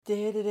Hey,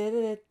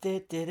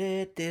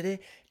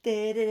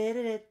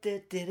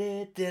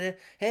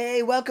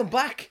 welcome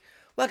back.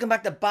 Welcome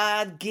back to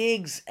Bad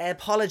Gigs.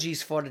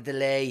 Apologies for the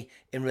delay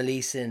in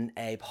releasing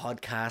a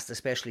podcast,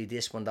 especially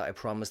this one that I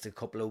promised a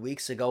couple of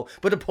weeks ago.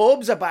 But the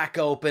pubs are back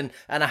open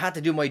and I had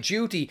to do my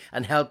duty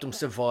and help them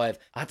survive.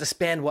 I had to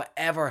spend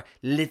whatever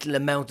little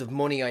amount of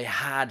money I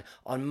had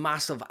on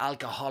massive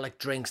alcoholic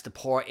drinks to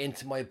pour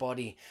into my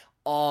body,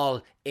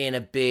 all in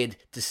a bid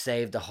to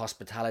save the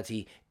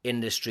hospitality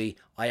industry.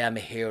 I am a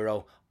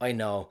hero. I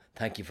know.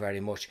 Thank you very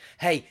much.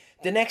 Hey,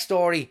 the next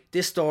story,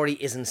 this story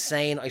is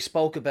insane. I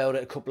spoke about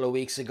it a couple of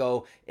weeks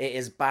ago. It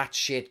is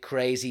batshit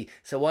crazy.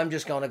 So I'm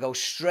just going to go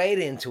straight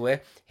into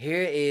it.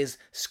 Here is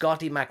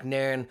Scotty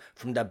McNairn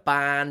from the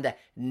band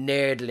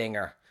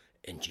Nerdlinger.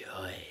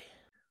 Enjoy.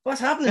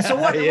 What's happening? So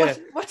Yeah.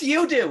 what do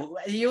you do?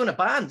 Are you in a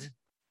band?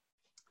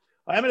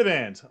 I am in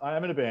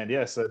a band.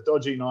 Yes, a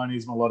dodgy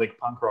 90s melodic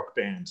punk rock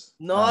band.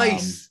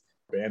 Nice.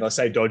 Band. I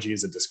say dodgy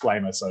as a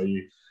disclaimer, so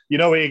you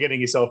know where you're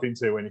getting yourself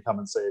into when you come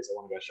and see us at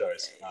one of our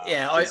shows.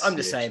 I'm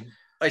the same.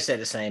 I say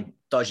the same.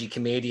 Dodgy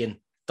comedian,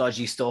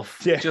 dodgy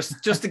stuff. Yeah.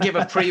 Just to give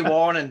a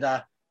pre-warning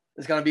that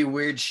there's gonna be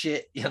weird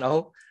shit, you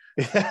know.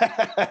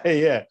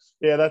 yeah,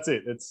 that's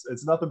it.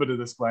 It's nothing but a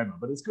disclaimer,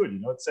 but it's good.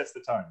 It sets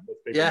the tone.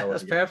 Yeah,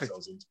 that's perfect.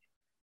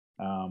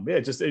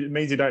 It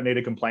means you don't need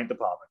a complaint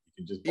department.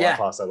 You can just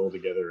bypass that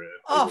altogether.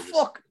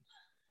 Fuck!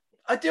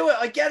 I do it.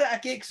 I get it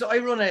at gigs. So I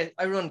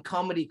run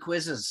comedy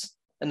quizzes,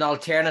 an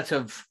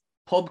alternative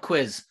pub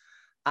quiz,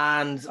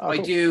 and I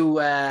do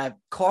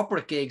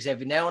corporate gigs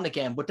every now and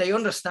again. But they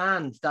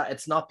understand that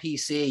it's not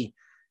PC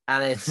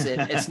and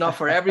it's not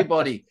for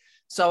everybody.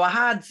 So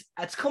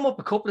it's come up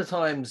a couple of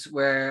times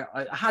where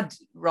I had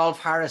Rolf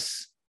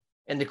Harris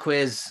in the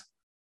quiz.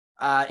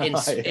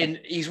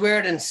 He's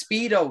wearing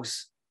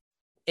Speedos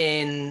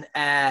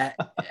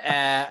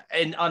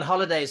on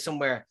holidays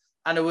somewhere,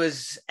 and it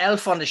was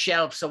Elf on the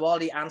Shelf, so all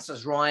the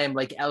answers rhyme,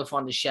 like Elf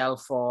on the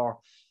Shelf or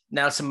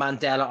Nelson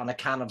Mandela on a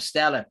can of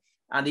Stella,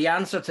 and the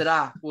answer to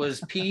that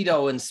was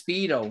pedo and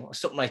speedo or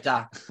something like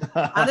that.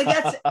 And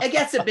it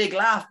gets a big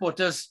laugh, but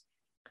there's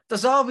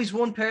always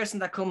one person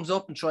that comes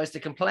up and tries to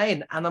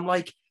complain, and I'm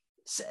like,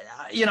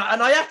 and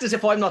I act as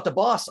if I'm not the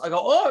boss. I go,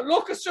 oh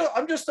look,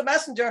 I'm just a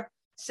messenger,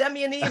 send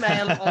me an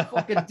email, I'll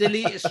fucking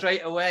delete it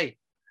straight away.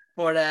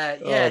 But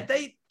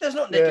there's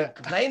nothing they can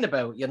complain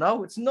about,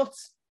 it's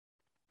nuts.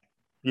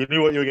 You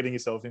knew what you were getting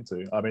yourself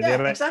into. I mean,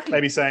 exactly.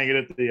 Maybe saying it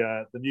at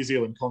the New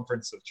Zealand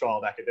Conference of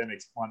Child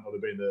Academics might not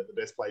have been the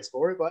best place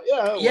for it, but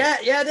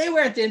they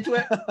weren't into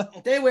it.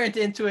 They weren't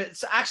into it.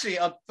 So actually,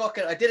 I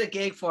did a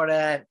gig for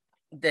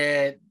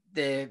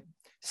the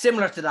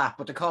similar to that,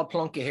 but they're called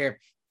Plunket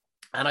here,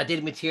 and I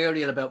did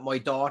material about my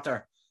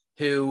daughter,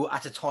 who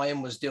at the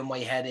time was doing my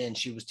head in.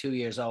 She was 2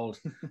 years old,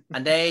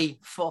 and they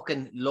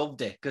fucking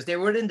loved it because they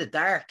were in the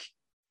dark,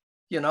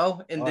 in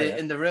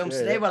the room.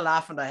 So they were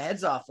laughing their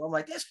heads off. I'm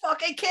like, this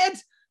fucking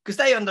kids, because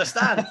they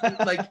understand,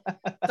 like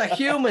they're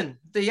human.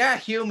 They are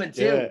human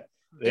too.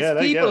 It's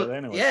people.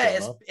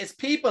 It's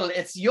people.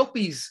 It's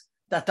yuppies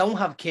that don't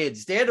have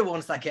kids. They're the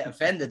ones that get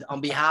offended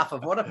on behalf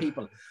of other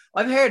people.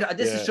 I've heard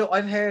this is true.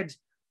 I've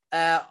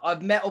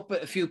met up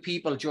with a few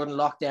people during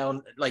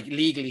lockdown, like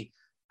legally.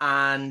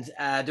 And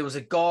there was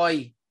a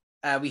guy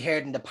we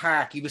heard in the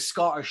park. He was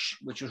Scottish,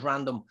 which was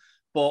random.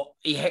 But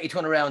he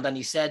turned around and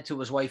he said to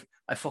his wife,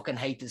 I fucking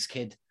hate this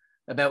kid,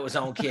 about his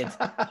own kid.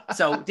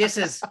 So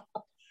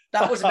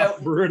that was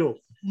about brutal.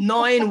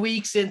 9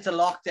 weeks into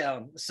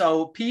lockdown.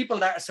 So people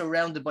that are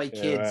surrounded by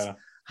kids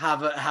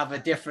have a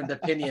different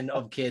opinion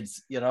of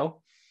kids, Yeah,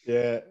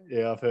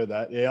 I've heard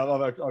that. Yeah,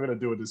 I've got to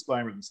do a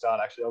disclaimer at the start.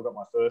 Actually, I've got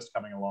my first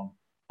coming along.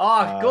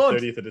 Oh,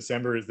 good. 30th of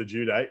December is the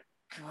due date.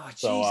 God,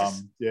 so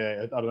Jesus.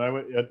 I don't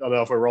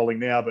know if we're rolling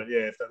now, but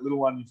if that little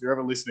one, if you're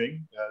ever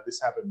listening, this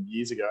happened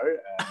years ago,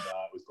 and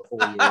it was before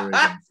you were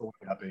even thought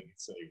about being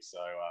conceived. So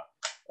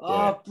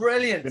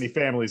brilliant. Any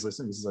families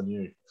listening, this is on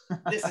you.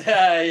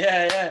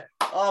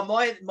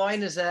 Oh,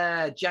 mine is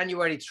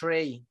January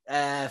 3,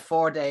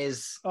 4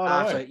 days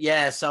after. No.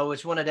 Yeah, so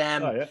it's one of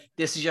them.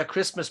 This is your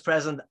Christmas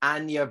present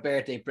and your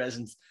birthday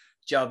present.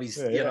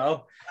 Jobbies,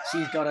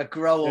 she's gonna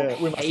grow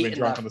up. We must have been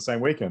drunk on the same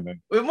weekend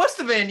then. We must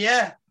have been,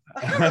 yeah.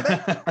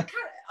 I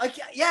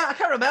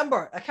can't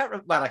remember. I can't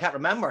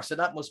remember. So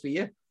that must be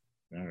you.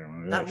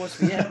 That must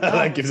be it. No,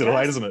 that gives it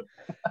away, doesn't it?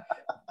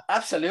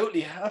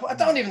 Absolutely. I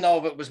don't even know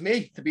if it was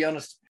me, to be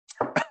honest.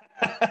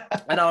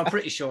 I know. I'm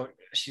pretty sure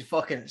she's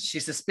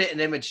the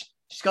spitting image.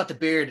 She's got the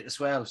beard as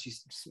well.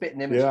 She's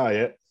spitting image.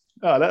 Yeah.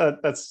 Oh,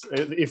 that's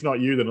if not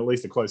you, then at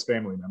least a close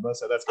family member.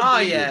 So that's. Oh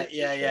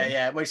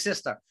yeah. My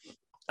sister,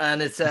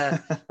 and it's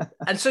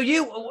and so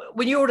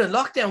when you were in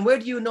lockdown, where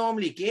do you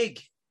normally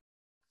gig?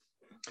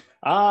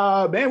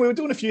 Man, we were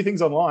doing a few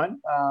things online.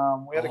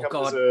 We had a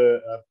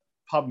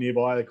pub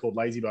nearby called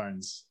Lazy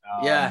Bones.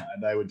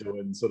 And they were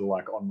doing sort of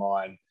like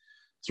online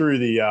through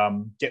the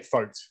Get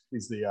Folked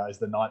is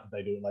the night that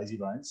they do at Lazy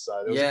Bones.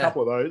 So there was a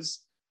couple of those.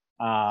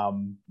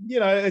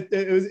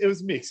 It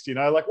was mixed.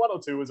 Like one or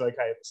two was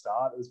okay at the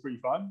start. It was pretty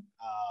fun.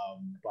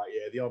 But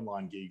the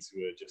online gigs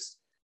were just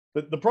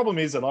the problem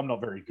is that I'm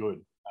not very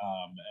good.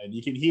 And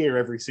you can hear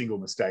every single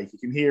mistake. You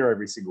can hear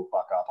every single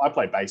fuck up. I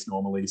play bass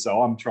normally,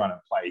 so I'm trying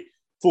to play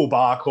full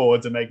bar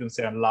chords and make them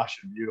sound lush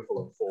and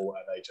beautiful and full.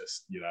 And they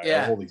just,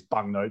 all these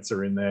bung notes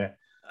are in there.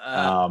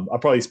 I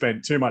probably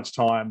spent too much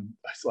time.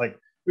 It's like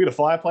we had a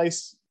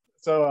fireplace,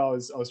 so I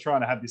was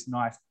trying to have this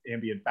nice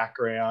ambient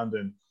background,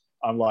 and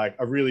I'm like,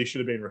 I really should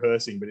have been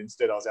rehearsing, but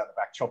instead I was out the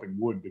back chopping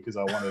wood because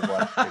I wanted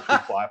like a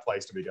good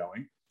fireplace to be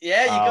going.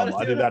 Yeah, you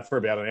got I did that for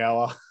about an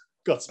hour.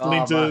 Got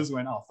splinters.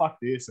 Went, oh fuck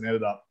this, and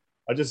ended up.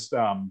 I just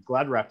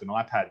glad wrapped an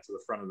iPad to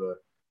the front of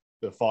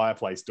the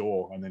fireplace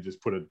door, and then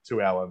just put a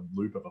 2-hour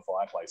loop of a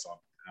fireplace on.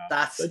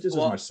 That's just as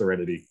much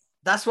serenity.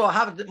 That's what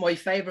happened at my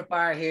favorite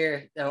bar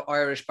here, the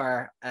Irish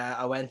bar.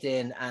 I went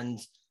in and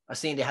I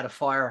seen they had a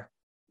fire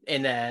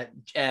in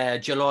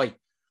July. I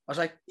was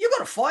like, "You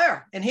got a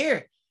fire in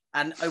here?"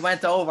 And I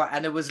went over,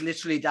 and it was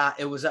literally that.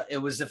 It was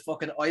a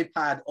fucking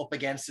iPad up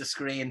against the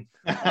screen.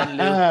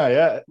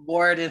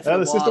 Wired into the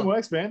wall. System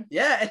works, man.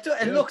 Yeah,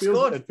 it looks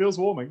good. It feels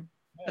warming.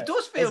 Yeah, it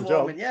does feel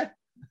warming, yeah.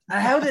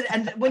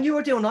 And when you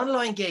were doing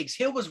online gigs,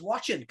 who was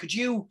watching?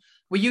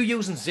 Were you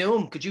using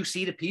Zoom? Could you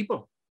see the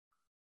people?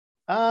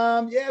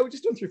 We're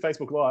just doing through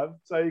Facebook Live,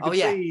 so you could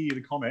see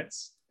the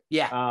comments.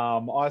 Yeah.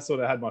 I sort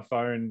of had my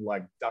phone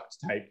like duct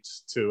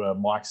taped to a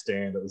mic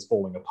stand that was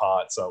falling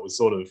apart, so it was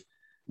sort of,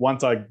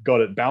 once I got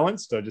it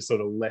balanced, I just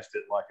sort of left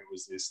it like it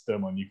was this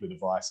thermonuclear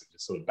device and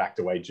just sort of backed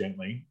away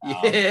gently.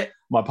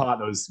 My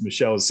partner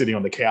Michelle was sitting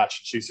on the couch,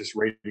 and she's just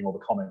reading all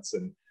the comments,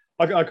 and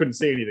I couldn't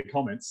see any of the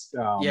comments,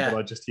 but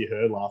I just hear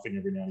her laughing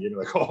every now and again,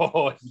 like,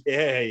 "Oh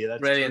yeah, that's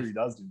brilliant. True, he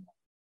does do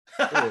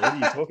that." What are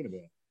you talking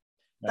about?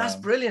 That's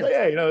brilliant.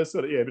 It's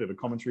sort of a bit of a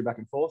commentary back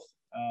and forth.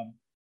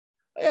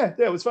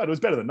 It was fun. It was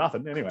better than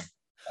nothing, anyway.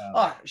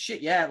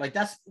 Like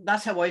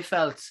that's how I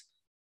felt,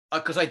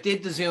 because I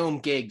did the Zoom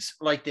gigs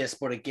like this,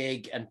 but a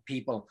gig and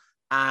people,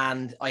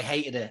 and I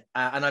hated it.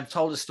 And I've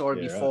told the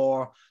story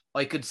before.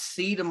 Right. I could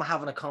see them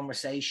having a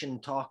conversation,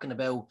 talking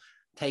about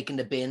taking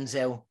the bins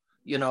out,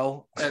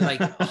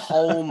 like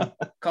home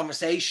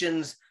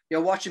conversations.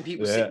 You're watching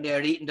people sitting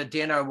there eating the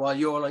dinner while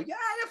you're like, "Yeah,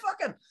 you're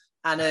fucking,"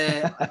 and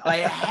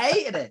I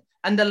hated it.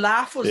 And the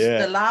laugh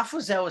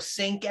was out of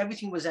sync.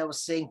 Everything was out of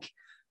sync.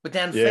 But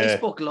then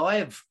Facebook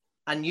Live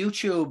and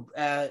YouTube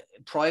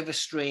private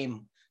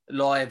stream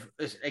live,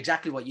 is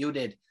exactly what you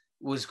did,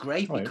 was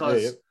great,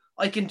 because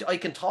I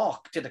can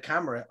talk to the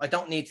camera. I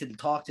don't need to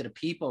talk to the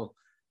people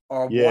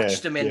or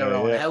watch them in their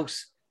own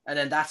house. And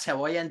then that's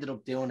how I ended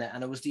up doing it.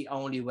 And it was the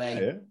only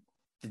way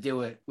to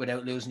do it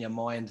without losing your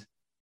mind.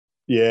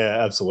 Yeah,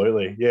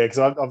 absolutely. Yeah, because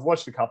I've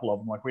watched a couple of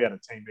them. Like, we had a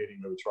team meeting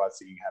where we tried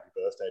singing Happy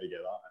Birthday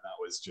together, and that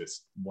was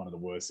just one of the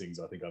worst things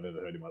I think I've ever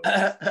heard in my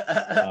life.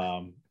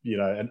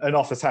 An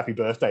office Happy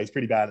Birthday is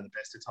pretty bad at the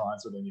best of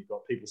times, but then you've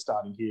got people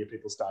starting here,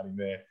 people starting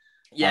there.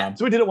 Yeah.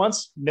 So we did it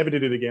once, never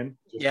did it again.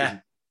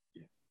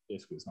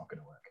 This was not going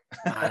to work.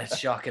 Man, it's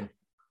shocking.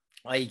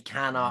 I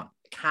cannot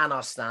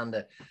stand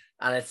it.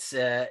 And it's,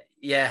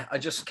 I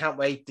just can't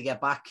wait to get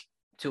back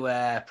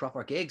to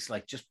proper gigs,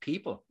 like just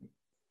people.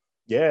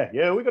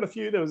 Yeah, we got a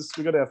few.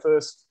 We got our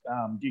first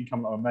gig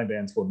coming up. Our main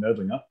band's called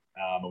Nerdlinger.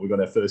 And we got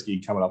our first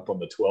gig coming up on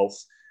the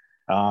 12th.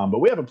 But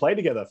we haven't played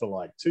together for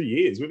like 2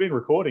 years. We've been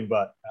recording,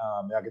 but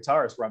our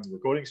guitarist runs a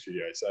recording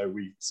studio. So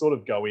we sort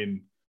of go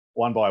in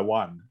one by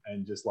one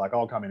and just like,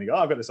 I'll come in and go,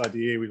 I've got this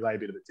idea. We lay a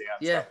bit of it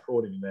down, start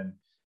recording. And then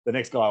the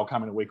next guy will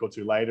come in a week or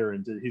two later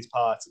and do his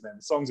parts. And then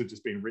the songs have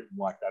just been written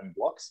like that in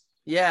blocks.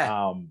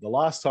 Yeah. The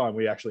last time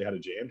we actually had a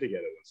jam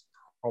together was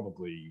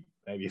probably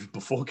maybe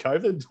before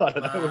COVID. I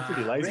don't know. We're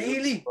pretty lazy.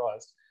 Really?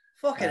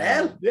 Fucking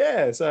hell.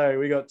 Yeah. So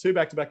we got 2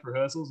 back-to-back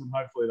rehearsals, and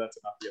hopefully that's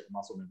enough to get the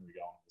muscle memory going.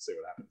 We'll see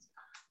what happens.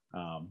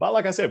 But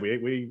like I said,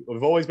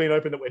 we've always been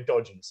open that we're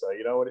dodging. So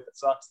you know what? If it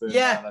sucks, then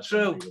that's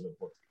true.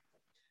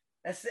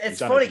 It's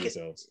funny.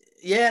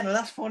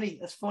 That's funny.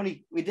 That's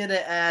funny. We did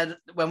it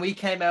when we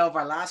came out of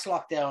our last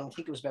lockdown. I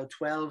think it was about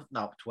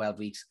 12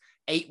 weeks,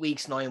 8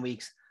 weeks, 9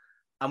 weeks.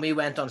 And we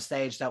went on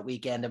stage that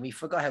weekend and we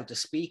forgot how to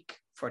speak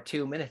for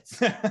 2 minutes.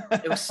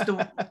 It was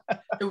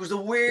the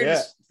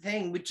weirdest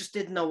thing. We just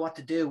didn't know what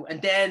to do.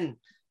 And then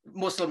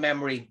muscle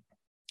memory,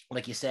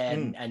 like you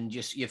said, and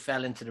just you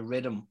fell into the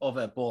rhythm of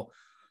it. But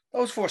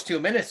those first 2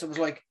 minutes, it was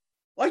like,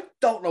 I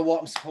don't know what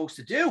I'm supposed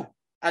to do.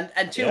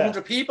 And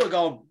 200 people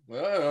going,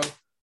 well.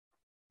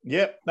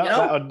 Yep,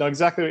 I know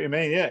exactly what you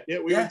mean. Yeah.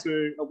 We went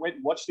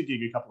and watched the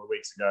gig a couple of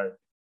weeks ago.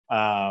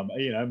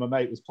 My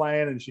mate was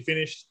playing and she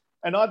finished,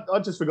 and I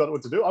just forgot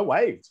what to do. I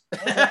waved.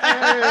 I was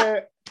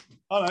like,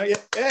 oh no,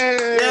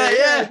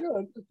 yeah.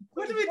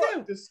 What did we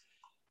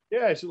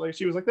do?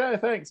 She was like, "Yeah,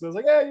 thanks." And I was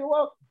like, "Yeah, you're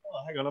welcome."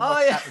 Oh, hang on,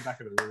 I'm at the back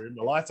of the room.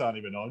 The lights aren't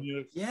even on.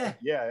 Yeah.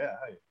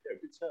 Hey,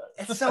 good show.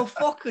 It's so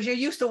fucked because you're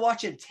used to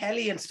watching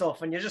telly and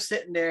stuff, and you're just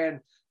sitting there. And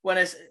when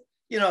it's,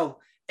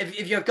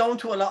 if you're going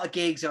to a lot of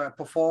gigs or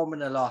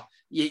performing a lot,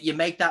 you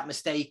make that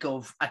mistake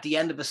of at the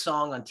end of a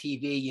song on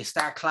TV, you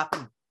start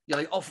clapping. You're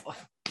like, oh,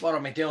 what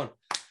am I doing?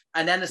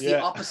 And then it's the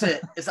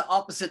opposite. It's the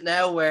opposite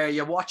now, where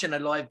you're watching a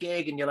live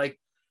gig and you're like,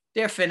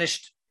 they're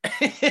finished.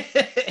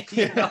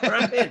 You know what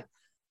I mean?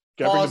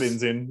 bring the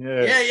bins in.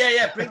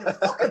 Yeah. Bring the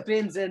fucking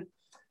bins in.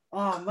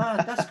 Oh,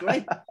 man, that's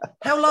great.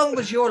 How long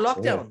was your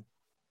lockdown?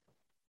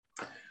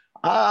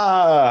 Man,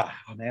 I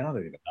don't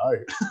even know.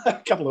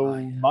 A couple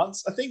of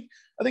months. I think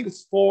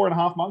it's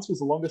 4.5 months was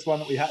the longest one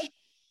that we had.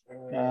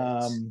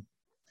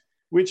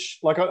 Which,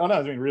 like, I know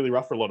it's been really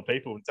rough for a lot of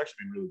people. It's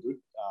actually been really good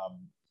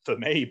for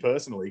me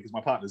personally because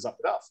my partner's up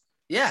with us.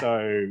 Yeah.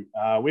 So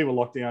we were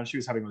locked down. She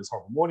was having this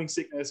horrible morning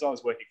sickness. I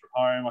was working from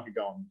home. I could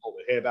go and hold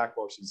her hair back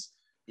while she's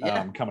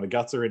coming to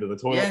guts her into the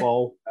toilet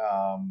bowl.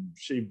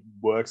 She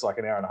works like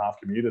an hour and a half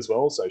commute as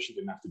well, so she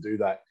didn't have to do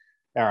that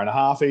hour and a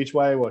half each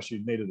way while she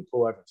needed to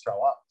pull over and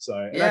throw up.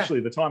 So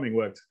actually the timing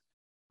worked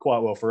quite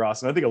well for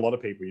us. And I think a lot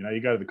of people,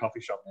 you go to the coffee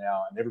shop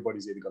now and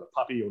everybody's either got a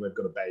puppy or they've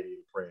got a baby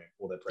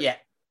or they're pregnant.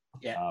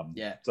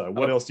 Yeah. So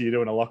what else do you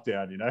do in a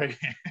lockdown,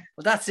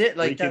 Well, that's it.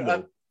 Like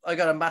I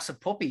got a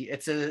massive puppy.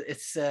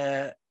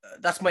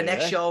 That's my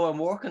next show I'm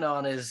working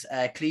on is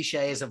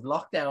cliches of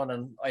lockdown,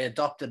 and I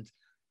adopted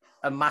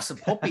a massive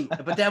puppy.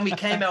 But then we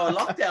came out of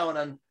lockdown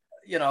and,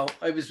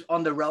 I was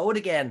on the road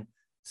again.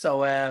 So,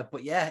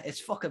 but yeah, it's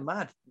fucking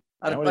mad.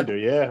 I know what you do.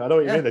 Yeah, I know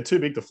what you mean. They're too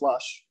big to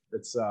flush.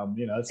 It's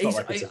it's not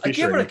like it's a fish. I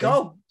give it a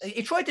go.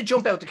 He tried to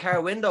jump out the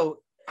car window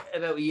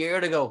about a year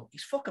ago.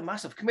 He's fucking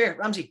massive. Come here,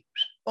 Ramsey.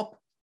 Up.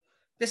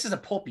 This is a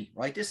puppy,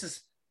 right? This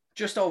is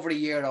just over a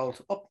year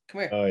old. Up.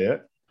 Come here. Oh yeah.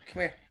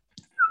 Come here.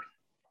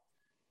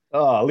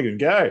 Oh, look at him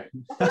go.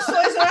 What the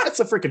size of that? That's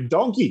a freaking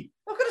donkey.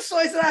 Look at the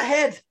size of that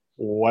head.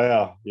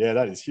 Wow. Yeah,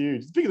 that is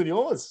huge. It's bigger than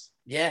yours.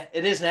 Yeah,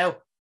 it is now.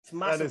 It's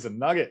massive. That is a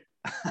nugget.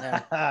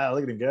 Yeah.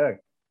 Look at him go.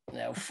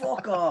 Now,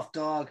 fuck off,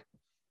 dog.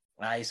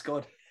 He's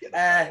good.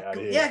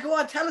 Go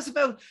on. Tell us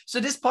about. So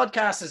this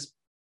podcast is,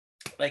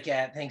 like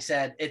Thing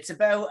said, it's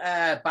about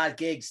bad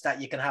gigs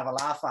that you can have a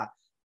laugh at.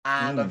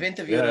 And I've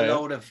interviewed a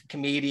load of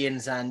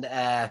comedians and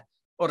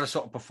other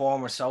sort of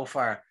performers so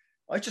far.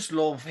 I just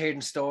love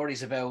hearing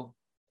stories about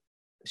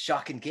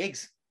shocking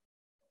gigs.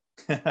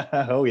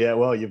 Oh yeah,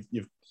 well you've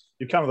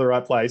come to the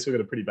right place. We've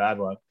got a pretty bad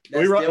one. Are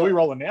we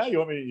rolling now? You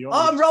want me?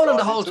 I'm rolling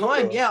the whole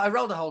time. Yeah, I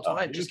roll the whole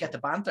time. Just get the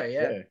banter.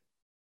 Yeah.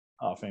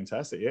 Oh,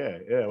 fantastic. Yeah.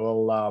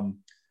 Well,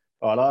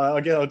 all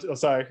right.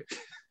 So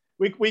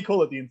we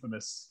call it the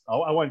infamous.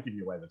 I won't give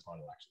you away the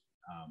title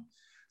actually.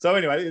 So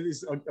anyway,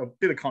 there's a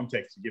bit of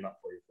context to give up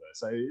for you first.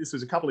 So this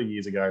was a couple of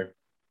years ago.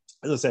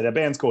 As I said, our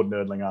band's called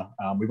Nerdlinger.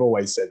 We've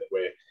always said that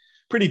we're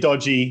pretty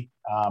dodgy,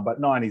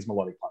 but 90s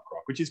melodic punk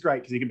rock, which is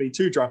great because you can be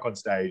too drunk on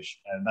stage,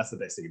 and that's the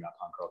best thing about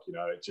punk rock.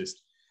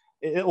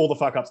 All the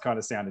fuck ups kind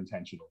of sound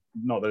intentional.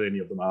 Not that any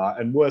of them are.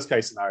 And worst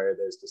case scenario,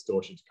 there's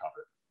distortion to cover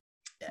it.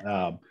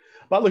 Yeah.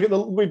 But look,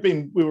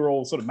 we were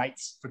all sort of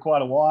mates for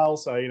quite a while.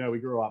 So we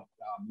grew up.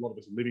 A lot of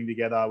us were living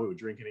together. We were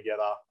drinking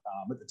together.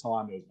 At the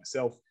time, there was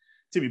myself,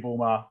 Timmy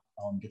Bulmer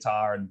on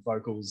guitar and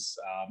vocals,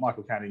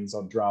 Michael Cannings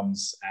on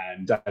drums,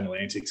 and Daniel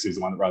Antics, who's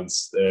the one that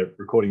runs the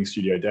recording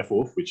studio Deaf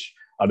Wolf, which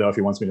I don't know if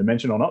he wants me to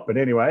mention or not. But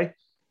anyway,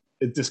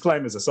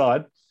 disclaimers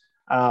aside.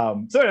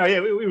 So anyway,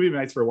 we were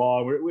mates for a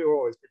while. We were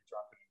always pretty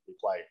drunk when we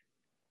played.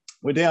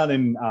 We're down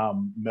in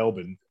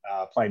Melbourne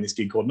playing this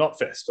gig called Knotfest.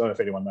 I don't know if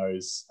anyone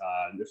knows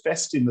the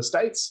fest in the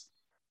States.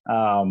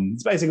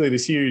 It's basically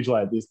this huge,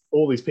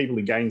 all these people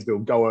in Gainesville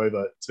go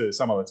over to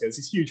some other town. It's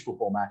this huge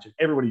football match, and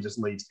everybody just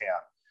leaves town.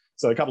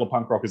 So a couple of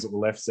punk rockers at the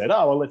left said,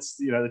 oh, well, let's,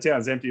 the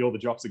town's empty, all the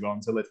jocks are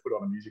gone, so let's put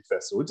on a music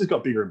festival. It just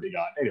got bigger and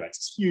bigger. Anyway, it's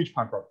this huge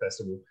punk rock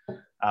festival.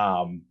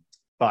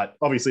 But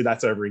obviously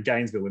that's over in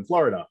Gainesville in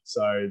Florida.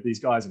 So these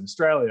guys in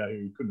Australia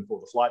who couldn't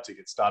afford the flight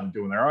tickets started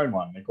doing their own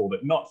one. They called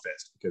it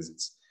Knotfest because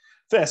it's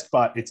fest,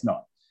 but it's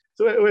not.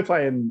 So we're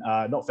playing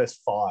Knotfest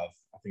 5,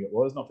 I think it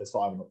was, Knotfest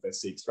 5 and Knotfest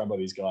 6, run by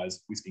these guys,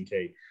 Whiskey and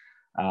Key.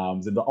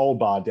 It's in the old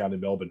bar down in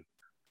Melbourne.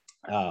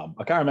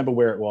 I can't remember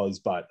where it was,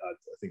 but I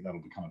think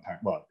that'll become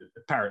apparent. Well,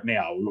 apparent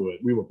now.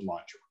 We were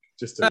blind drunk,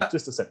 just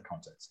to set the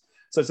context.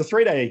 So it's a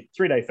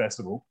three-day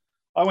festival.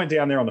 I went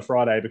down there on the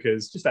Friday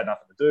because just had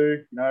nothing to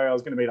do. I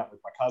was going to meet up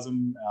with my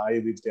cousin. He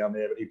lives down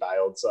there, but he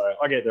bailed. So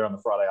I get there on the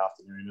Friday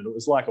afternoon, and it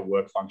was like a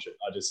work function.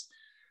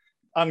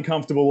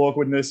 Uncomfortable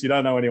awkwardness. You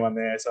don't know anyone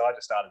there, so I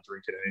just started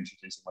drinking and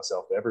introducing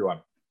myself to everyone.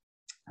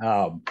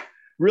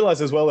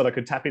 Realized as well that I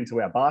could tap into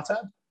our bar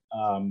tab.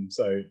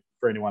 So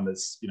for anyone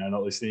that's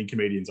not listening,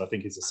 comedians, I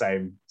think it's the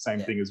same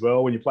thing as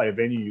well. When you play a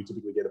venue, you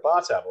typically get a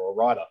bar tab or a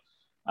rider.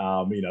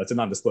 It's an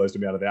undisclosed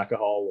amount of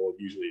alcohol, or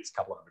usually it's a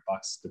couple of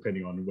 $100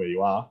 depending on where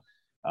you are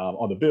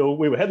on the bill.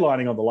 We were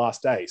headlining on the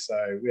last day,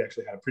 so we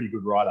actually had a pretty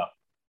good rider.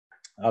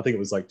 I think it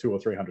was like $200 or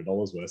 $300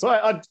 worth.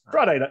 So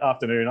Friday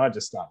afternoon, I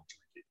just started drinking.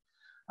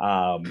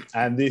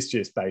 And this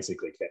just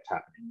basically kept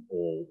happening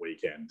all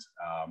weekend.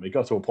 It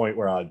got to a point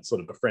where I'd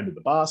sort of befriended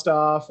the bar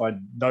staff. I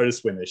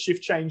noticed when their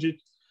shift changed.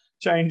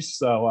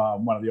 So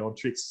one of the old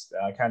tricks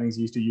Cannings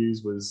used to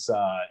use was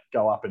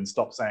go up and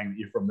stop saying that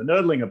you're from the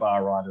Nerdlinger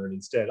bar rider, and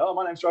instead,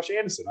 my name's Josh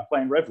Anderson. I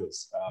play in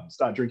Revlers.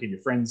 Start drinking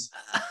your friend's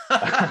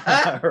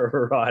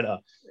rider.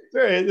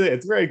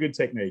 It's very good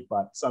technique,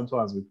 but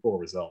sometimes with poor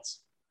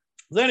results.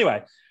 So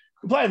anyway,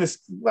 playing this.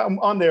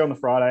 I'm there on the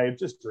Friday,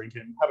 just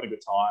drinking, having a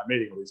good time,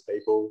 meeting all these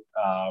people.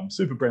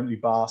 Super friendly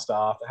bar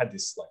staff. They had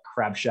this like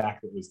crab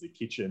shack that was the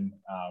kitchen.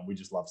 We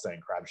just love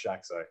saying crab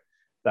shack, so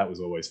that was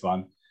always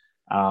fun.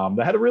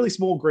 They had a really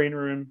small green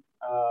room,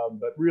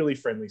 but really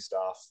friendly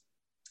staff.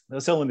 They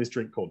were selling this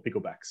drink called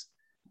picklebacks.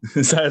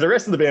 So the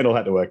rest of the band all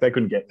had to work. They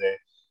couldn't get there.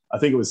 I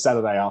think it was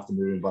Saturday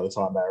afternoon by the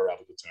time they were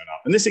able to turn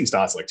up. And this thing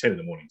starts like 10 in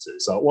the morning too,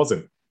 so it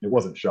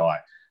wasn't shy.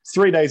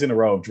 3 days in a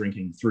row of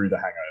drinking through the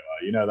hangover.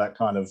 You know, that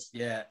kind of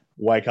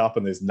wake up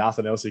and there's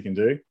nothing else you can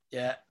do.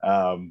 Yeah.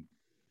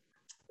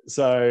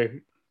 So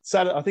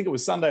Saturday, I think it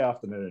was Sunday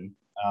afternoon,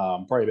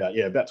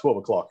 probably about 12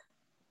 o'clock.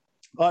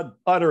 I'd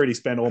already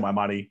spent all my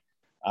money.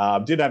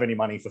 Didn't have any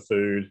money for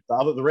food.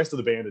 The rest of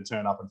the band had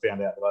turned up and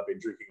found out that I'd been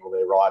drinking all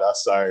their rider,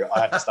 so I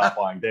had to start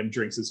buying them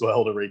drinks as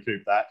well to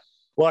recoup that.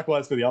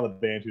 Likewise for the other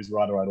band whose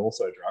rider I'd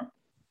also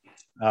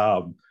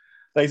drunk.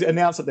 They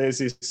announced that there's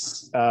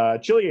this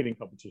chili eating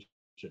competition.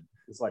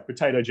 It's like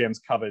potato gems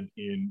covered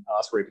in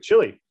Ask Reaper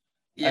chili.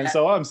 Yeah. And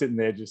so I'm sitting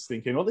there just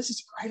thinking, well, this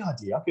is a great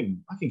idea. I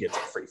can get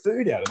some free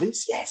food out of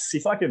this. Yes,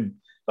 if I can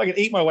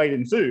eat my weight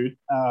in food,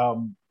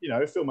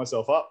 fill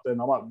myself up, then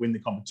I might win the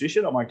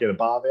competition. I might get a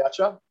bar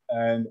voucher,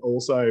 and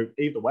also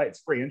either way,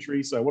 it's free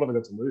entry. So what have I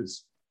got to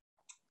lose?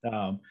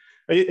 Are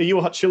you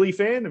a hot chili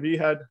fan? Have you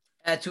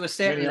had to a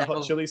certain level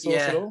hot chili sauce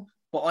at all?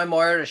 But I'm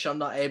Irish. I'm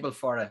not able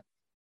for it.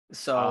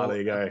 So there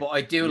you go. But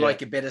I do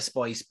like a bit of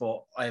spice.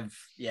 But I've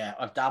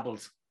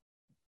dabbled.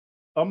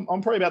 I'm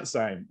probably about the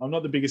same. I'm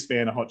not the biggest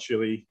fan of hot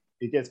chili.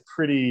 It gets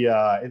pretty.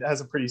 It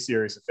has a pretty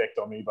serious effect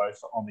on me, both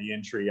on the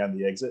entry and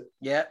the exit.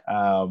 Yeah.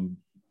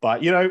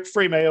 But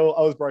free meal.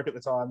 I was broke at the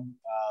time,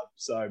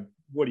 so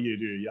what do?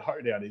 You hoe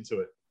down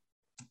into it.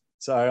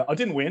 So I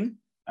didn't win.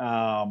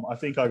 I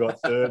think I got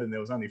third, and there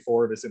was only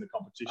 4 of us in the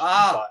competition.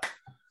 But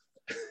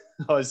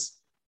I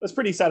was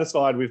pretty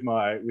satisfied with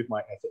my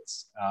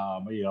efforts.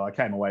 I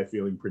came away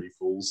feeling pretty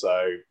full,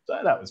 so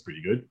that was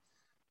pretty good.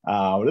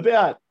 But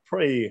about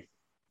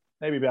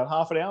maybe about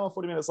half an hour,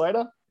 40 minutes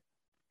later,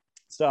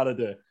 started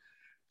to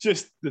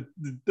just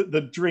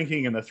the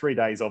drinking and the 3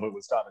 days of it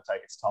was starting to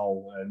take its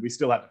toll, and we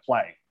still had to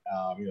play.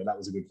 That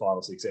was a good 5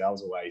 or 6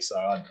 hours away. So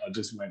I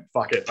just went,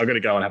 fuck it, I got to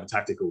go and have a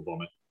tactical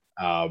vomit.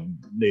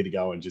 Need to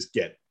go and just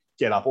get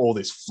up all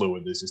this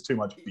fluid. There's just too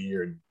much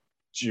beer and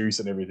juice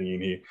and everything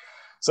in here.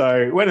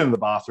 So went into the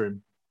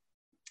bathroom.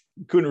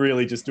 Couldn't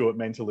really just do it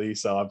mentally,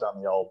 so I've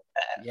done the old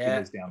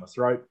fingers down the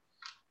throat.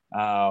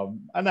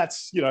 And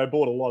that's,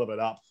 brought a lot of it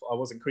up. I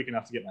wasn't quick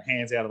enough to get my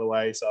hands out of the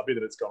way, so a bit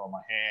of it's gone on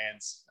my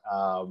hands.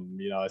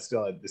 I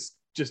still had this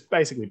just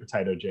basically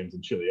potato gems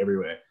and chili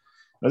everywhere.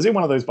 I was in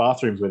one of those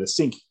bathrooms where the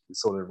sink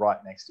is sort of right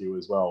next to you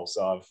as well.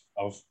 So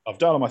I've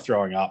done all my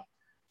throwing up.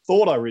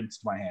 Thought I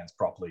rinsed my hands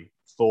properly.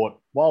 Thought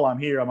while I'm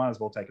here, I might as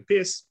well take a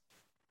piss.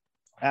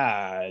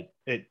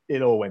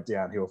 It all went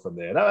downhill from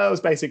there. That was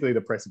basically the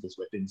precipice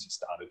where things just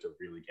started to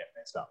really get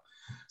messed up.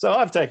 So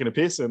I've taken a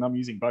piss and I'm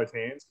using both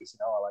hands because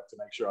I like to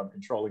make sure I'm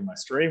controlling my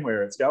stream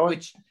where it's going.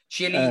 Which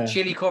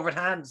chili covered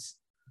hands?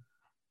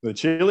 The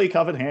chili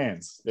covered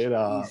hands.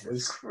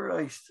 Jesus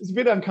Christ. It's a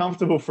bit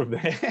uncomfortable from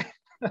there.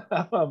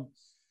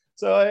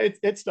 So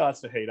it starts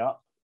to heat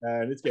up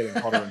and it's getting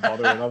hotter and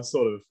hotter, and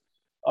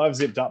I've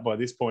zipped up by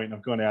this point.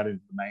 I've gone out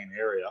into the main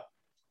area.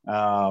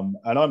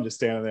 And I'm just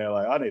standing there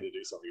like, I need to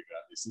do something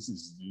about this. This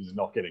is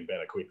not getting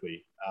better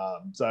quickly.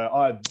 So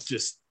I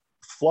just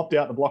flopped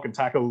out the block and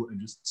tackle and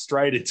just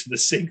straight into the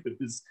sink that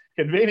was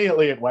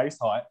conveniently at waist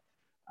height.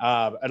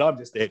 And I'm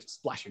just there just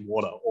splashing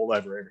water all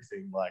over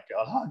everything. Like,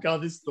 oh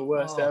God, this is the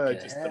worst ever.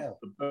 Just the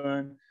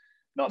burn.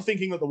 Not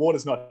thinking that the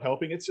water's not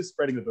helping. It's just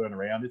spreading the burn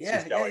around. It's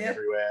just going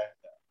everywhere.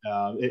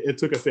 It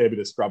took a fair bit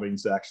of scrubbing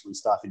to actually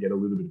start to get a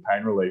little bit of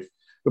pain relief.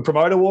 The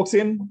promoter walks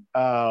in.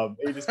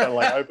 He just kind of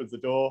like opens the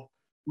door,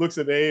 looks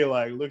at me,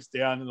 like looks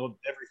down and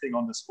everything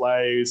on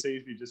display,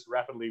 sees me just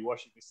rapidly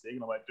washing this thing.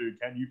 And I'm like,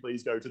 dude, can you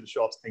please go to the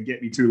shops and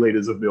get me 2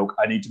 liters of milk?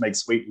 I need to make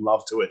sweet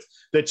love to it.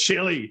 The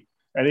chili.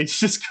 And he's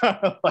just kind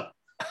of like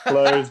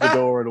closed the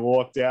door and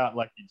walked out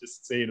like you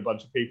just seen a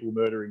bunch of people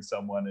murdering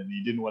someone and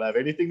he didn't want to have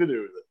anything to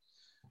do with it.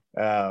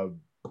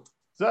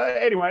 So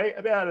anyway,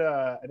 about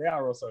an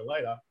hour or so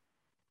later,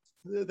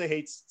 the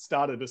heat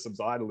started to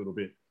subside a little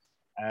bit.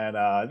 And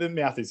the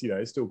mouth is,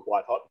 still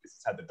quite hot because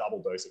it's had the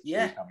double dose of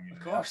food coming in.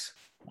 Of course.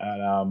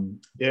 And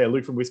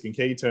Luke from Whisk and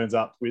Key turns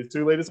up with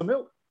 2 liters of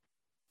milk.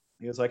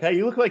 He was like, "Hey,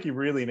 you look like you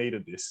really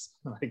needed this."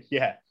 I'm like,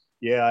 yeah,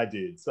 I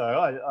did. So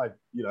I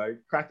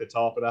cracked the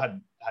top, and I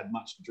hadn't had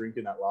much to drink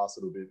in that last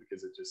little bit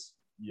because it just,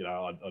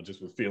 I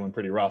just was feeling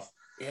pretty rough.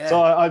 Yeah.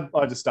 So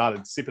I just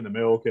started sipping the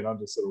milk, and I'm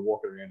just sort of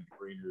walking around the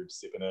green room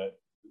sipping it.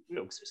 The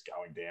milk's just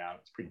going down.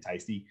 It's pretty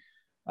tasty.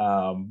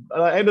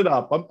 I ended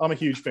up, I'm a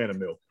huge fan of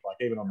milk. Like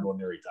even on an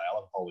ordinary day, I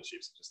love a bowl of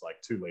chips, just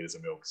like 2 liters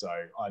of milk. So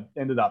I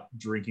ended up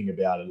drinking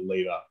about a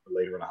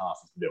liter and a half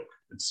of milk,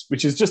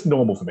 which is just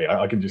normal for me.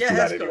 I can just do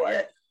that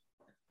anyway.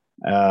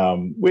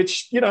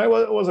 Which,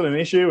 it wasn't an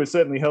issue. It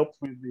certainly helped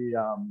with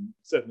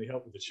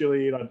the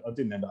chili. And I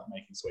didn't end up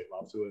making sweet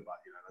love to it, but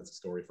that's a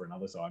story for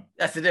another time.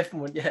 That's a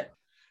different one. Yeah.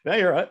 No,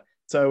 you're right.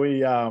 So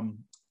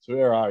so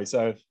where are we?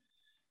 So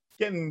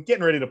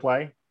getting ready to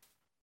play.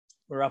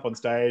 We're up on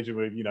stage and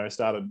we,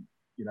 started,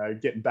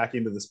 getting back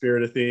into the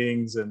spirit of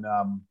things. And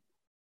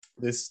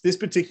this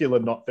particular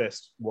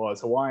Knotfest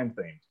was Hawaiian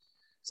themed.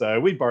 So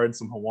we borrowed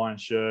some Hawaiian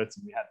shirts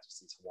and we had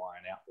just these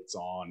Hawaiian outfits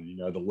on,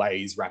 the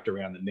leis wrapped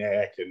around the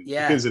neck. And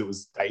because it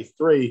was day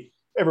 3,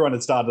 everyone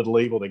had started to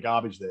leave all their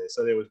garbage there.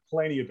 So there was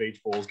plenty of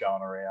beach balls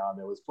going around.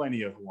 There was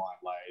plenty of Hawaiian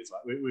leis.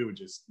 Like we would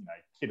just,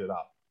 kit it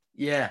up.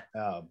 Yeah.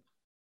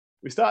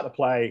 We start to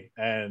play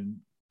and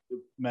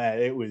man,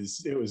 it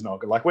was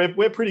not good. Like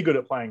we're pretty good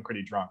at playing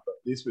pretty drunk, but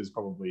this was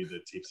probably the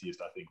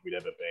tipsiest I think we'd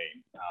ever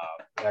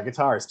been. Our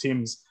guitarist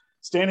Tim's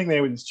standing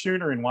there with his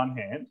tuner in one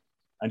hand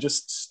and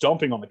just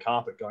stomping on the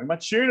carpet going, my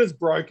tuner's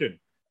broken.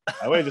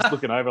 And we're just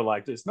looking over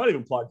like, it's not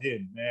even plugged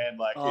in, man.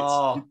 Like,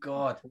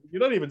 God,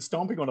 you're not even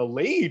stomping on a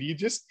lead. You're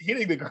just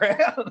hitting the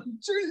ground.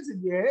 Tuner's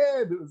in your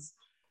hand.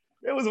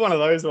 It was one of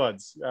those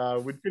ones.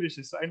 We'd finish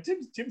this, and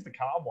Tim's the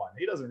calm one.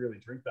 He doesn't really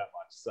drink that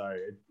much. So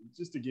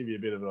just to give you a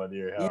bit of an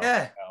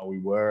idea how we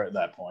were at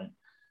that point.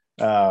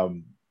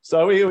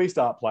 So we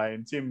start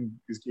playing. Tim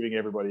is giving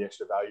everybody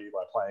extra value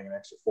by playing an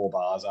extra 4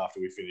 bars after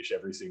we finish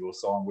every single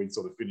song. We'd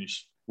sort of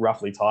finish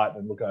roughly tight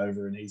and look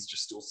over, and he's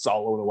just still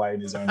soloing away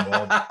in his own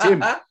world. Tim,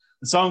 the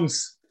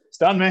song's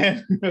done,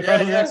 man. The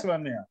next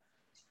one now.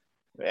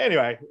 But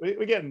anyway,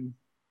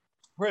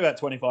 we're about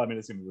 25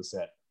 minutes into the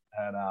set,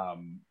 and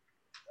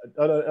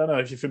I don't know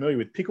if you're familiar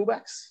with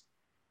picklebacks.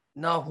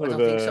 No, I don't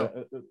think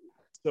so.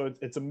 So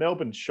it's a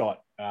Melbourne shot.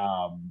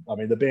 I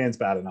mean, the band's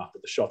bad enough,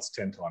 but the shot's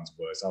 10 times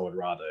worse. I would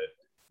rather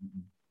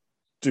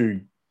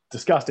do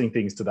disgusting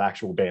things to the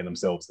actual band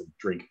themselves than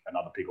drink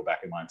another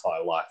pickleback in my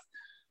entire life.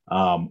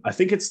 I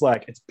think it's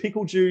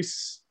pickle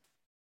juice,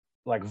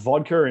 like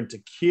vodka and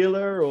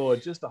tequila, or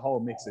just a whole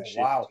mix of shit.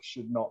 Wow. That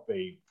should not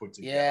be put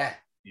together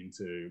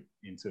into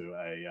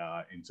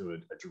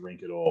a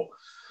drink at all.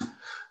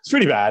 It's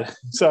pretty bad.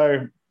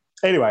 So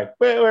anyway,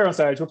 we're on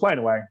stage, we're playing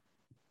away.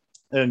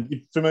 And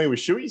you're familiar with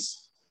shoeies?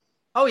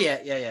 Oh yeah.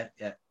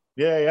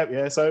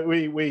 So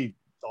we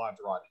dived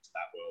right into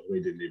that world. We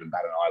didn't even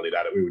bat an eyelid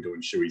at it. We were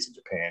doing shoeies in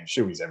Japan,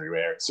 shoeies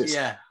everywhere. It's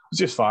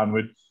just fun.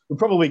 We're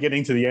probably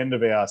getting to the end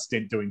of our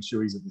stint doing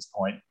shoeies at this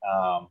point.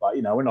 But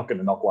we're not going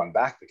to knock one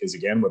back because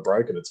again, we're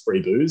broke and it's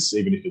free booze,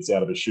 even if it's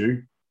out of a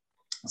shoe.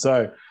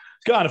 So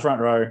guy in the front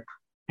row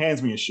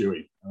hands me a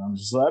shoey. And I'm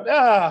just like,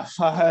 all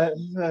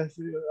right.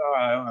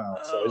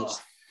 So I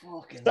just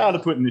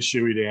started putting the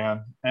shoey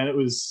down, and it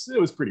was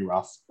pretty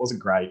rough. It wasn't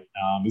great.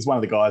 He's one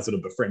of the guys that I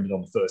befriended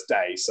on the first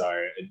day, so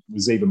it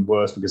was even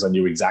worse because I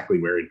knew exactly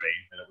where he'd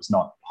been, and it was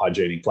not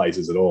hygienic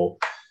places at all.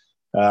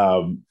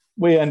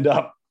 We end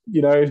up,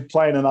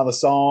 playing another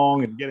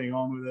song and getting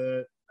on with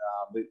it.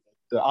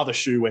 The other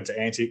shoe went to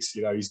antics.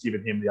 He's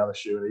given him the other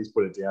shoe, and he's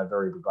put it down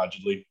very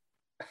begrudgingly.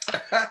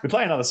 We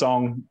play another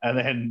song, and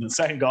then the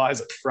same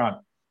guy's at the front,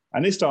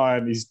 and this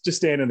time he's just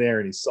standing there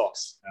in his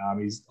socks.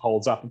 He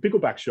holds up a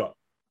pickleback shot.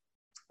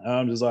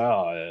 I'm just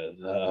like,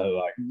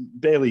 like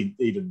barely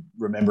even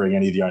remembering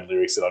any of the own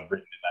lyrics that I'd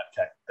written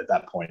in at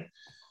that point.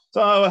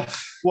 So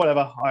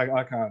whatever,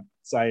 I can't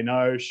say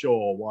no.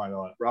 Sure, why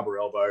not? Rubber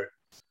elbow,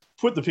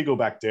 put the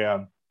pickleback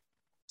down.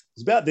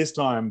 It's about this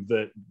time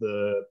that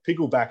the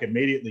pickleback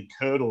immediately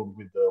curdled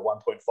with the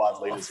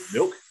 1.5 liters of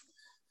milk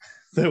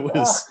that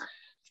was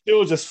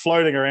still just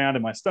floating around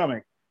in my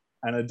stomach,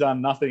 and had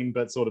done nothing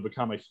but sort of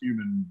become a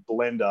human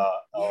blender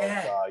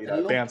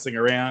of, bouncing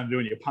around,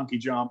 doing your punky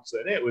jumps.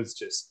 And it was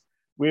just,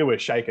 we were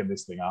shaking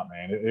this thing up,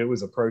 man. It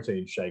was a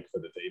protein shake for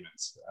the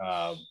demons.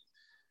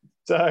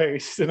 So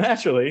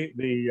naturally,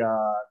 the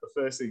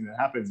first thing that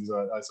happens is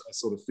I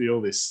sort of feel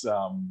this,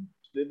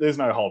 there's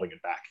no holding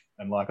it back.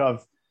 And like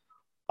I've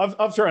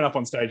thrown up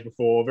on stage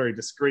before very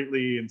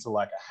discreetly into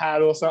like a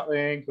hat or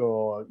something,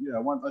 or,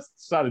 once I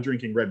started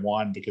drinking red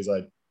wine because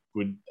I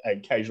would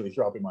occasionally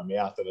throw up in my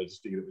mouth, and I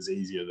just figured it was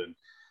easier than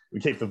we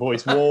keep the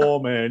voice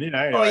warm. And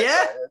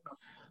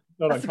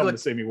not uncommon to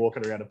see me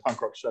walking around a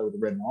punk rock show with a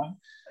red wine.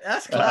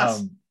 That's class.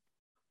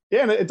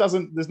 And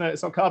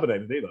it's not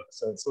carbonated either,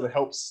 so it sort of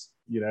helps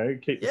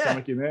keep the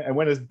stomach in there. And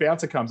when a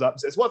bouncer comes up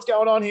and says, "What's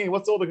going on here?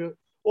 What's all the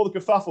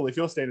kerfuffle?" If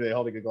you're standing there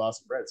holding a glass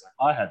of red, it's like,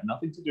 I had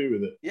nothing to do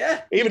with it.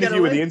 Yeah, even if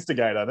you were the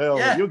instigator,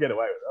 you'll get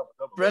away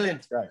with it. Brilliant.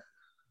 It's great.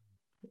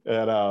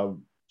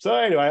 And so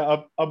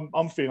anyway,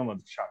 I'm feeling the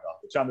chunder.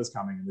 The chunder's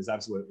coming, and there's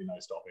absolutely no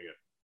stopping it.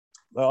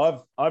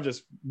 So I've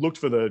just looked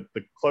for the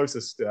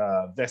closest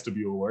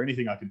vestibule or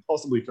anything I could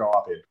possibly throw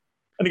up in,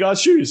 and the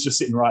guy's shoe is just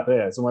sitting right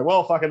there. So I'm like,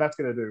 well, fucking, that's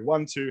gonna do.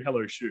 1, 2,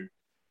 hello shoe.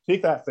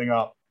 Pick that thing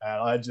up,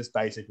 and I just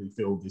basically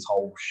filled this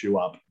whole shoe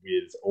up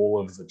with all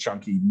of the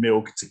chunky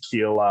milk,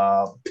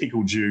 tequila,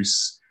 pickle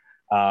juice,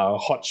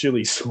 hot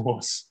chili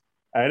sauce,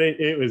 and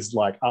it was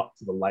like up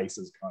to the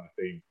laces kind of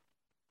thing.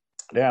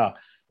 Now,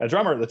 a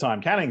drummer at the